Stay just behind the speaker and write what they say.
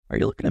Are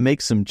you looking to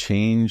make some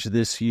change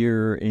this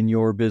year in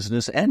your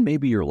business and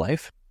maybe your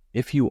life?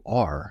 If you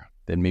are,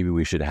 then maybe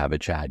we should have a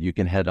chat. You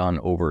can head on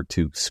over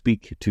to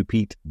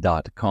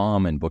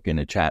speaktopete.com and book in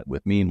a chat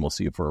with me, and we'll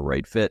see if we're a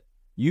right fit.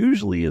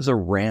 Usually is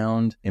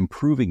around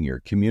improving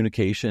your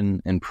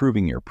communication,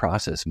 improving your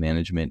process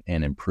management,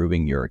 and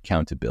improving your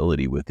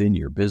accountability within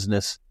your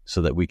business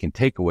so that we can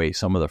take away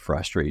some of the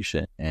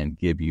frustration and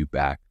give you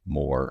back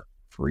more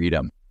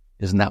freedom.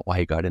 Isn't that why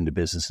you got into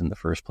business in the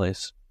first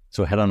place?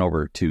 So head on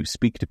over to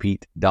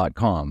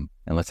speaktopete.com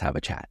and let's have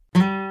a chat.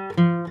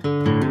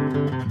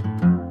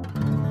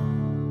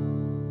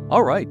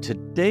 All right,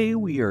 today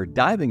we are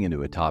diving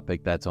into a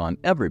topic that's on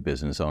every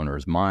business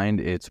owner's mind.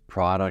 It's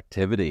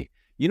productivity.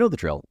 You know the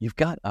drill. You've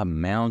got a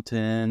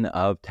mountain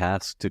of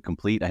tasks to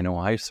complete. I know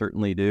I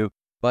certainly do,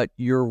 but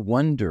you're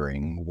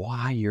wondering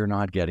why you're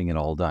not getting it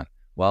all done.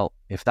 Well,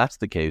 if that's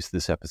the case,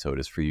 this episode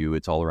is for you.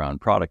 It's all around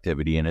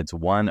productivity, and it's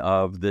one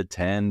of the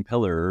 10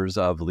 pillars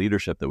of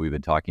leadership that we've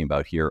been talking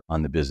about here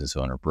on the Business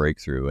Owner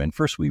Breakthrough. And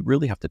first, we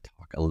really have to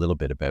talk a little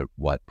bit about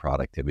what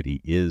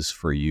productivity is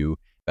for you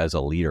as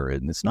a leader.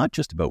 And it's not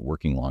just about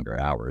working longer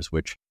hours,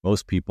 which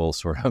most people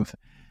sort of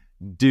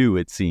do,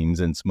 it seems,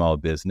 in small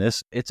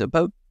business. It's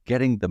about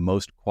getting the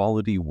most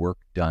quality work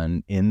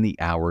done in the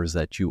hours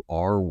that you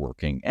are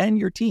working and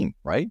your team,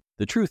 right?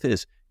 The truth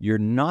is, you're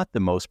not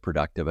the most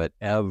productive at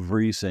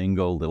every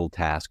single little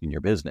task in your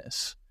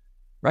business.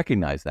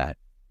 Recognize that,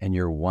 and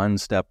you're one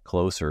step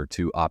closer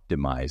to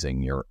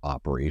optimizing your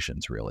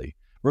operations, really.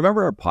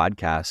 Remember our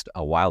podcast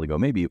a while ago,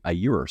 maybe a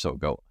year or so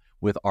ago,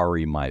 with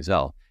Ari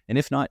Meisel. And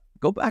if not,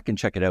 go back and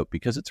check it out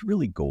because it's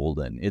really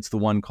golden. It's the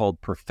one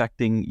called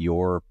Perfecting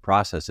Your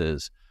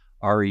Processes.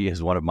 Ari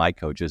is one of my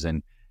coaches,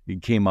 and he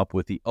came up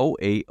with the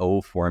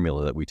OAO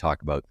formula that we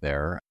talk about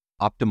there.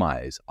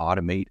 Optimize,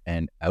 automate,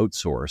 and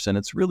outsource. And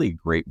it's really a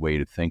great way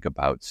to think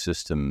about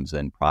systems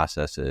and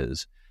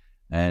processes.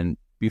 And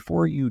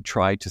before you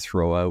try to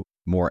throw out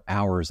more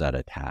hours at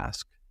a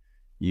task,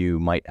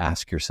 you might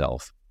ask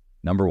yourself,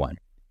 number one,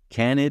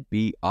 can it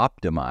be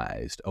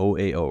optimized?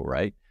 OAO,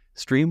 right?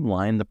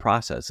 Streamline the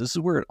process. This is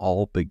where it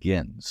all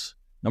begins.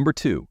 Number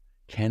two,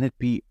 can it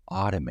be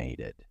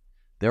automated?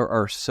 There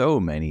are so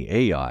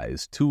many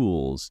AIs,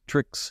 tools,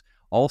 tricks,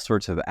 all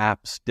sorts of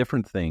apps,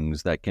 different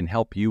things that can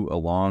help you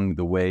along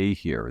the way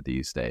here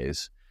these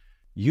days.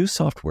 Use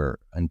software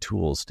and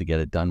tools to get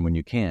it done when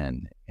you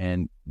can.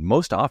 And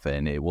most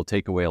often, it will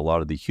take away a lot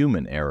of the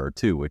human error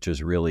too, which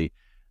is really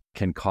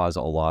can cause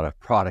a lot of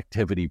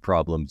productivity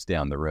problems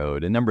down the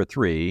road. And number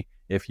three,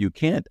 if you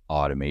can't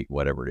automate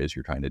whatever it is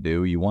you're trying to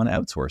do, you want to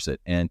outsource it.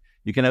 And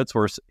you can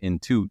outsource in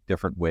two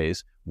different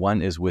ways.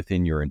 One is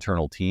within your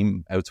internal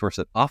team, outsource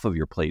it off of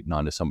your plate and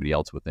onto somebody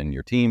else within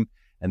your team.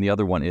 And the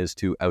other one is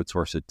to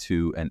outsource it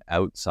to an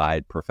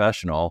outside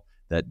professional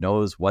that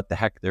knows what the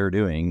heck they're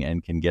doing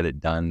and can get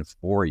it done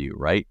for you,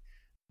 right?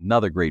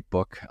 Another great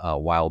book a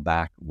while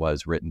back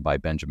was written by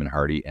Benjamin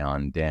Hardy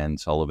on Dan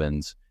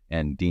Sullivan's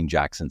and Dean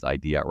Jackson's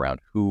idea around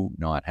who,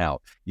 not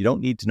how. You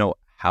don't need to know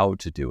how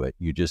to do it.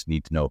 You just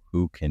need to know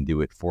who can do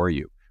it for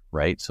you,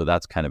 right? So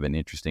that's kind of an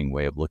interesting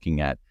way of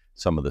looking at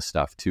some of the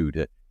stuff too,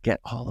 to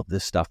get all of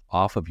this stuff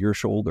off of your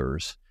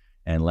shoulders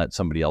and let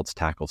somebody else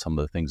tackle some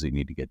of the things that you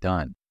need to get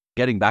done.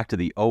 Getting back to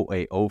the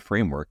OAO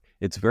framework,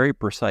 it's very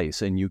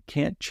precise and you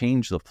can't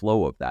change the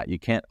flow of that. You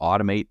can't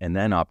automate and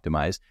then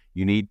optimize.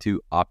 You need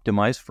to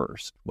optimize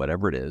first,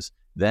 whatever it is,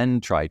 then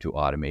try to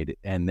automate it.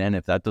 And then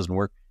if that doesn't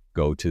work,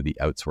 go to the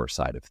outsource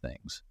side of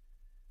things.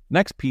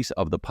 Next piece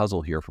of the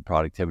puzzle here for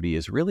productivity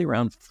is really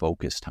around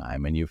focus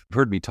time. And you've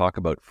heard me talk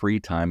about free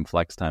time,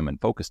 flex time,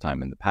 and focus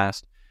time in the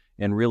past.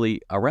 And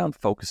really around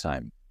focus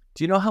time,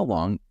 do you know how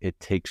long it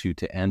takes you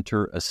to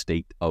enter a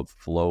state of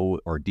flow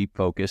or deep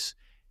focus?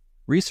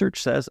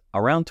 Research says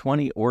around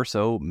 20 or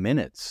so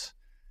minutes.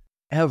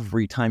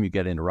 Every time you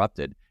get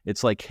interrupted,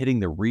 it's like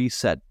hitting the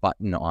reset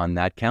button on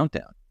that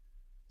countdown.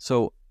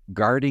 So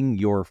guarding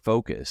your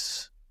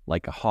focus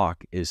like a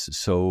hawk is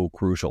so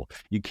crucial.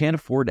 You can't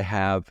afford to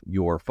have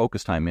your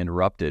focus time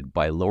interrupted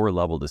by lower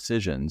level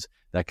decisions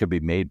that could be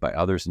made by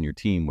others in your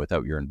team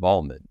without your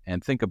involvement.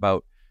 And think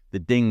about the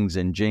dings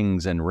and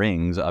jings and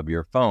rings of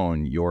your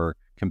phone, your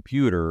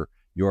computer,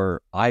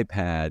 your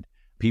iPad,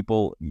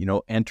 people,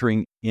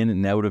 entering in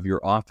and out of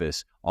your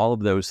office, all of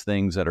those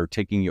things that are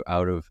taking you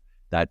out of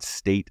that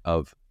state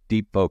of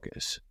deep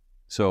focus.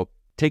 So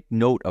take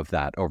note of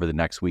that over the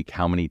next week,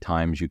 how many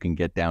times you can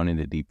get down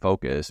into deep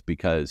focus,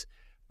 because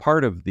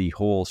part of the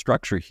whole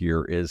structure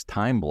here is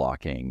time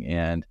blocking.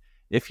 And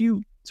if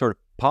you sort of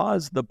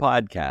pause the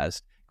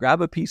podcast,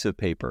 grab a piece of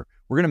paper,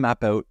 we're going to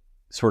map out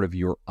sort of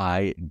your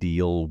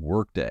ideal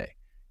workday.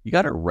 You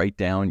got to write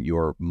down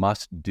your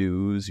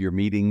must-dos, your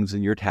meetings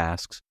and your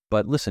tasks.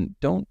 But listen,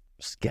 don't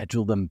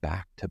schedule them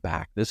back to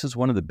back. This is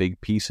one of the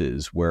big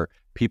pieces where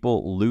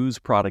people lose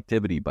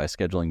productivity by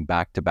scheduling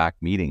back-to-back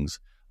meetings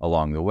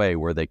along the way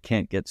where they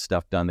can't get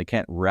stuff done. They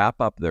can't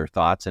wrap up their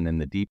thoughts. And in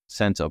the deep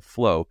sense of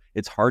flow,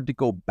 it's hard to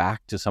go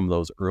back to some of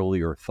those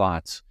earlier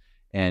thoughts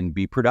and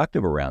be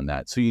productive around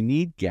that. So you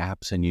need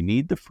gaps and you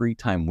need the free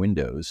time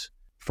windows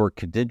for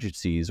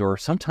contingencies, or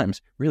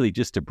sometimes really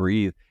just to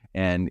breathe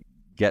and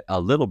get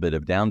a little bit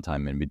of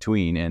downtime in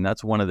between. And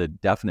that's one of the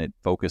definite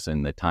focus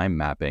in the time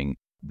mapping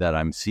that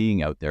I'm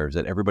seeing out there, is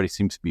that everybody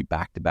seems to be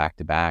back to back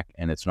to back,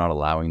 and it's not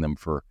allowing them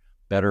for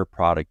better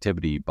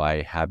productivity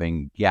by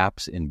having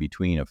gaps in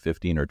between of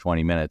 15 or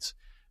 20 minutes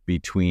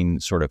between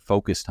sort of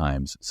focus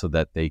times so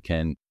that they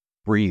can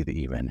breathe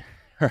even,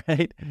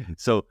 right?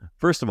 So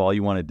first of all,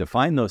 you want to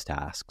define those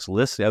tasks,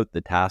 list out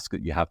the tasks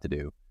that you have to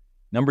do.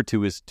 Number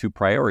 2 is to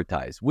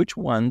prioritize which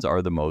ones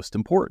are the most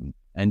important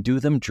and do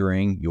them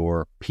during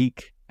your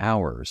peak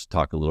hours.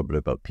 Talk a little bit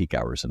about peak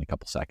hours in a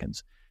couple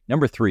seconds.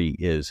 Number 3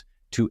 is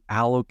to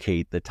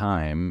allocate the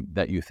time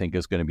that you think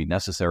is going to be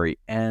necessary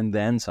and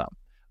then some.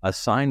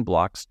 Assign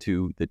blocks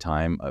to the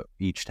time of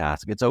each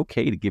task. It's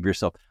okay to give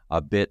yourself a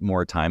bit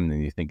more time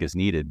than you think is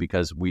needed,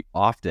 because we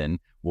often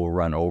will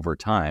run over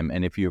time.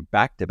 And if you're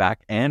back to back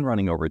and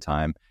running over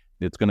time,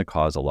 it's going to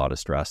cause a lot of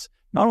stress,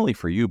 not only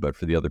for you, but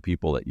for the other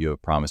people that you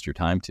have promised your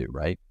time to,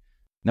 right?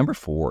 Number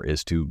 4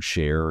 is to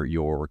share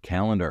your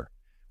calendar.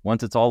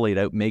 Once it's all laid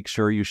out, make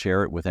sure you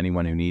share it with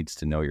anyone who needs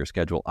to know your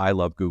schedule. I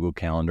love Google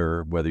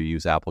Calendar, whether you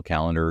use Apple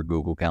Calendar,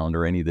 Google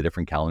Calendar, any of the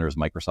different calendars,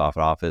 Microsoft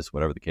Office,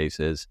 whatever the case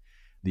is.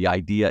 The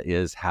idea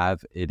is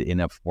have it in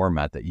a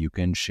format that you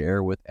can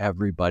share with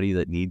everybody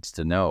that needs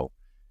to know,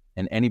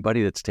 and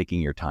anybody that's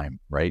taking your time,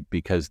 right?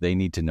 Because they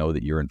need to know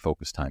that you're in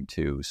focus time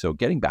too. So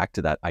getting back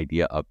to that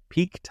idea of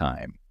peak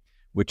time,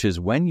 which is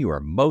when you are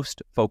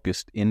most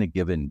focused in a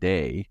given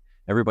day.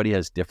 Everybody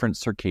has different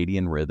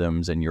circadian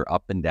rhythms, and you're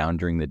up and down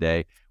during the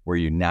day where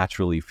you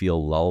naturally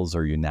feel lulls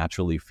or you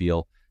naturally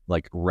feel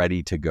like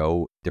ready to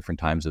go different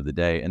times of the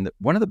day. And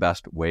one of the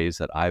best ways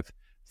that I've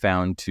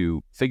found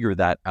to figure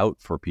that out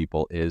for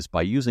people is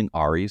by using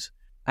Ari's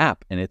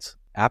app, and it's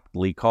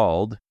aptly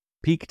called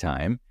Peak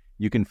Time.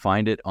 You can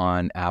find it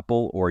on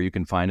Apple, or you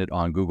can find it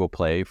on Google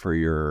Play for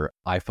your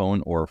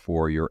iPhone or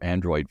for your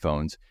Android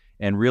phones.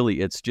 And really,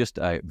 it's just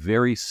a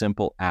very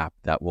simple app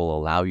that will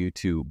allow you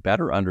to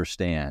better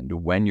understand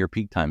when your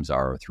peak times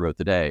are throughout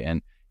the day.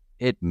 And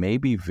it may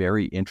be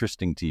very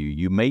interesting to you.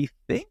 You may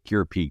think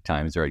your peak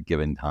times are at a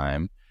given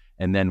time,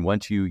 and then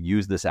once you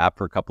use this app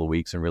for a couple of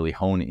weeks and really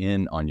hone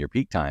in on your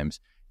peak times,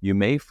 you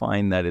may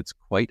find that it's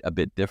quite a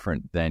bit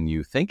different than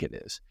you think it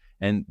is.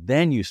 And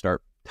then you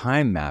start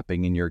time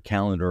mapping in your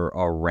calendar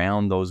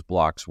around those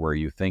blocks where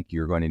you think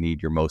you're going to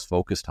need your most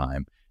focused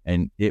time,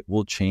 and it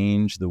will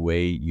change the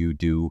way you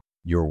do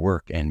your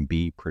work and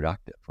be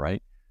productive,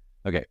 right?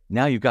 Okay,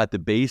 now you've got the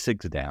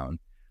basics down.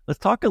 Let's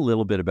talk a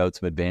little bit about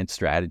some advanced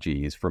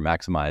strategies for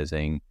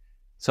maximizing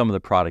some of the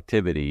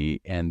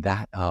productivity and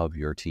that of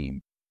your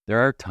team. There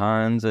are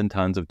tons and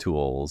tons of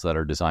tools that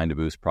are designed to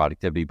boost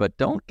productivity, but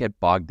don't get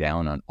bogged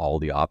down on all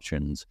the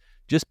options.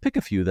 Just pick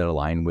a few that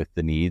align with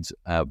the needs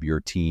of your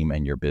team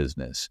and your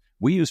business.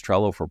 We use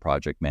Trello for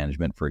project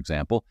management, for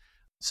example.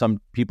 Some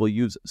people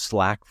use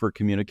Slack for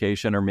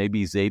communication, or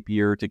maybe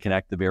Zapier to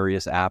connect the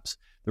various apps.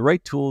 The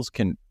right tools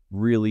can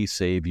really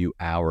save you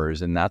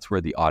hours, and that's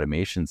where the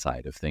automation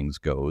side of things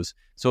goes.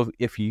 So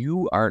if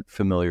you aren't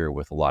familiar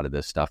with a lot of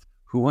this stuff,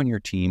 who on your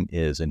team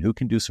is and who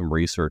can do some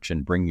research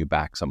and bring you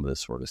back some of this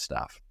sort of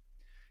stuff?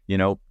 You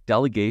know,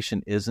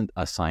 delegation isn't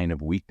a sign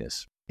of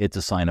weakness. It's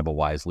a sign of a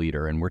wise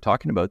leader. And we're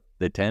talking about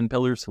the 10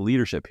 pillars to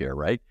leadership here,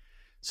 right?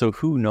 So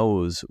who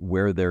knows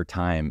where their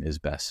time is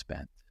best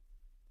spent?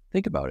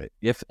 Think about it.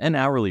 If an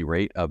hourly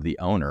rate of the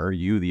owner,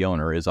 you, the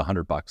owner, is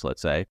 $100,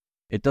 let's say,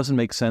 it doesn't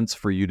make sense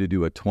for you to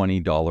do a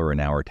 $20 an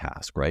hour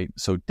task, right?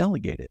 So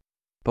delegate it.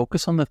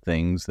 Focus on the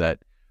things that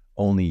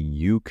only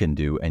you can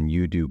do and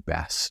you do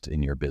best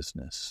in your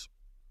business.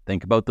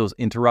 Think about those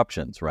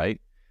interruptions,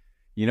 right?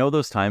 You know,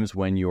 those times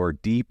when you're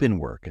deep in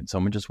work and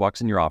someone just walks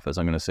in your office.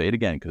 I'm going to say it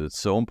again because it's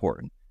so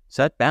important.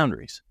 Set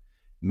boundaries.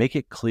 Make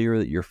it clear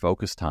that your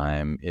focus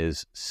time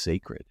is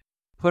sacred.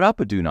 Put up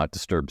a do not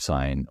disturb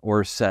sign,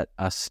 or set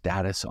a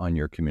status on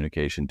your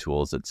communication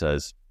tools that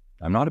says,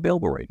 I'm not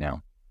available right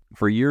now.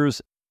 For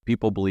years,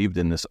 people believed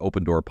in this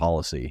open door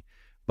policy,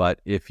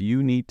 but if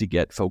you need to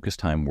get focus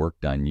time work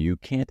done, you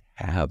can't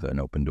have an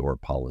open door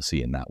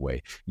policy in that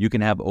way. You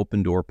can have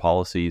open door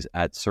policies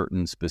at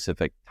certain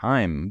specific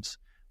times,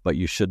 but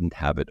you shouldn't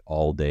have it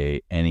all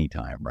day,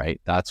 anytime,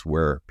 right? That's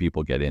where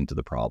people get into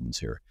the problems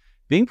here.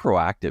 Being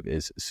proactive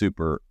is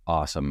super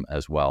awesome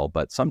as well,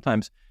 but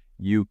sometimes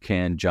you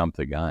can jump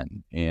the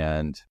gun,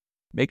 and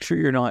make sure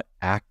you're not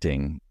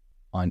acting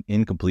on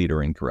incomplete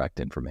or incorrect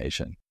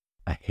information.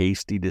 A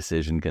hasty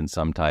decision can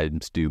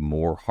sometimes do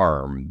more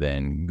harm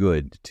than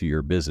good to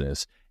your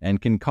business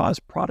and can cause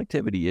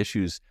productivity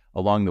issues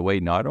along the way,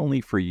 not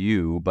only for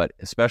you, but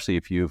especially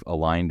if you've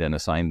aligned and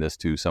assigned this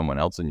to someone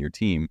else in your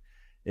team.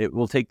 It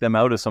will take them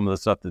out of some of the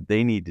stuff that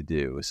they need to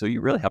do. So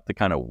you really have to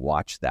kind of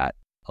watch that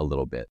a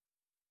little bit.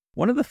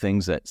 One of the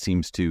things that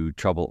seems to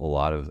trouble a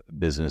lot of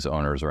business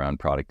owners around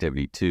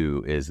productivity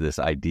too is this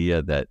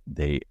idea that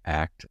they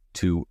act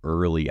too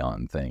early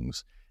on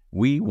things.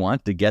 We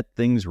want to get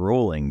things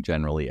rolling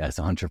generally as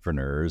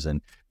entrepreneurs,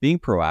 and being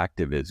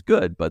proactive is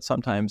good, but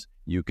sometimes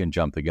you can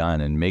jump the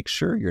gun and make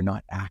sure you're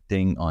not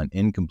acting on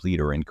incomplete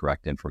or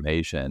incorrect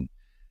information.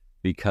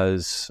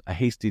 because a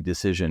hasty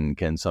decision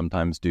can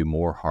sometimes do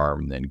more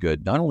harm than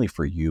good, not only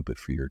for you, but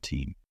for your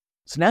team.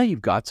 So now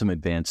you've got some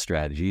advanced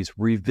strategies.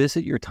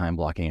 Revisit your time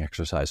blocking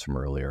exercise from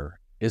earlier.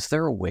 Is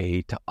there a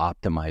way to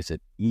optimize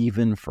it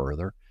even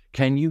further?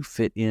 Can you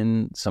fit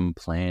in some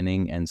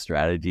planning and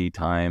strategy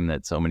time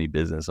that so many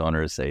business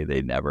owners say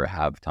they never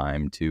have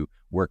time to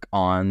work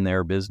on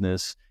their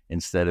business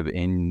instead of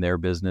in their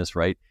business,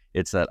 right?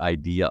 It's that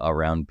idea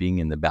around being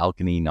in the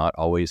balcony, not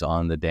always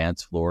on the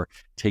dance floor,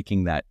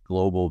 taking that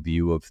global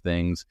view of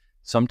things.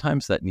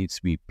 Sometimes that needs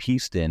to be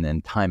pieced in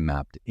and time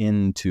mapped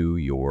into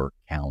your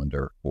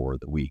calendar for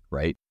the week,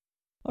 right?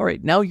 All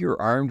right, now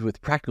you're armed with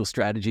practical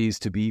strategies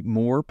to be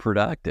more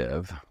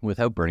productive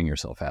without burning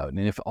yourself out. And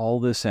if all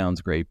this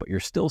sounds great, but you're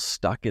still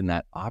stuck in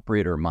that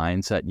operator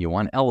mindset and you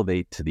want to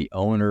elevate to the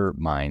owner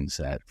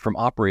mindset, from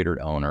operator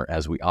to owner,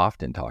 as we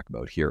often talk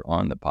about here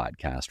on the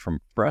podcast, from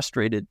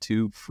frustrated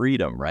to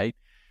freedom, right?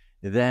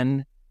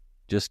 Then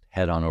just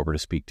head on over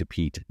to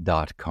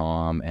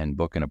speaktopete.com and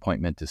book an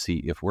appointment to see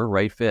if we're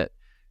right fit.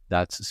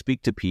 That's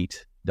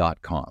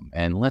speaktopete.com.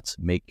 And let's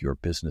make your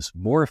business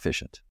more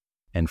efficient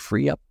and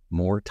free up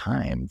more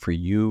time for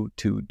you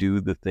to do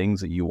the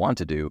things that you want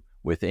to do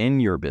within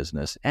your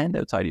business and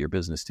outside of your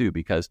business too,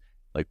 because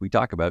like we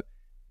talk about,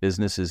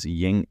 business is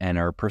yin and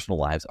our personal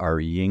lives are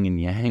yin and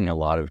yang a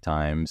lot of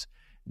times,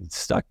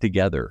 stuck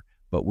together,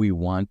 but we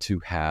want to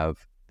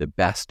have the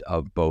best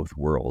of both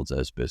worlds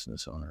as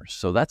business owners.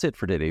 So that's it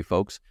for today,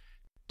 folks.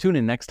 Tune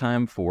in next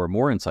time for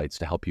more insights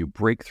to help you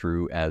break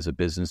through as a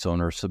business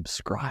owner.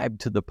 Subscribe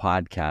to the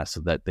podcast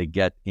so that they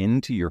get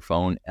into your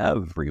phone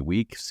every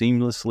week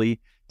seamlessly.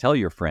 Tell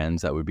your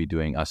friends. That would be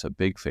doing us a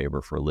big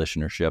favor for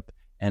listenership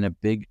and a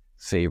big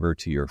favor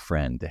to your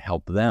friend to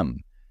help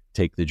them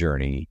take the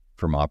journey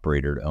from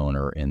operator to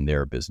owner in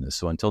their business.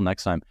 So until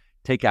next time,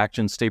 take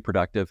action, stay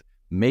productive,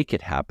 make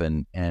it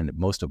happen, and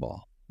most of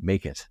all,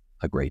 make it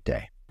a great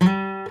day.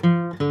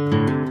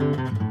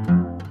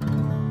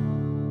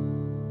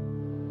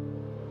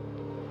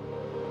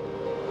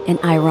 An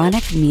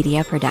Ironic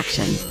Media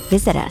production.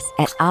 Visit us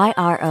at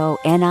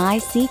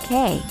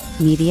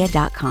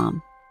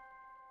ironickmedia.com.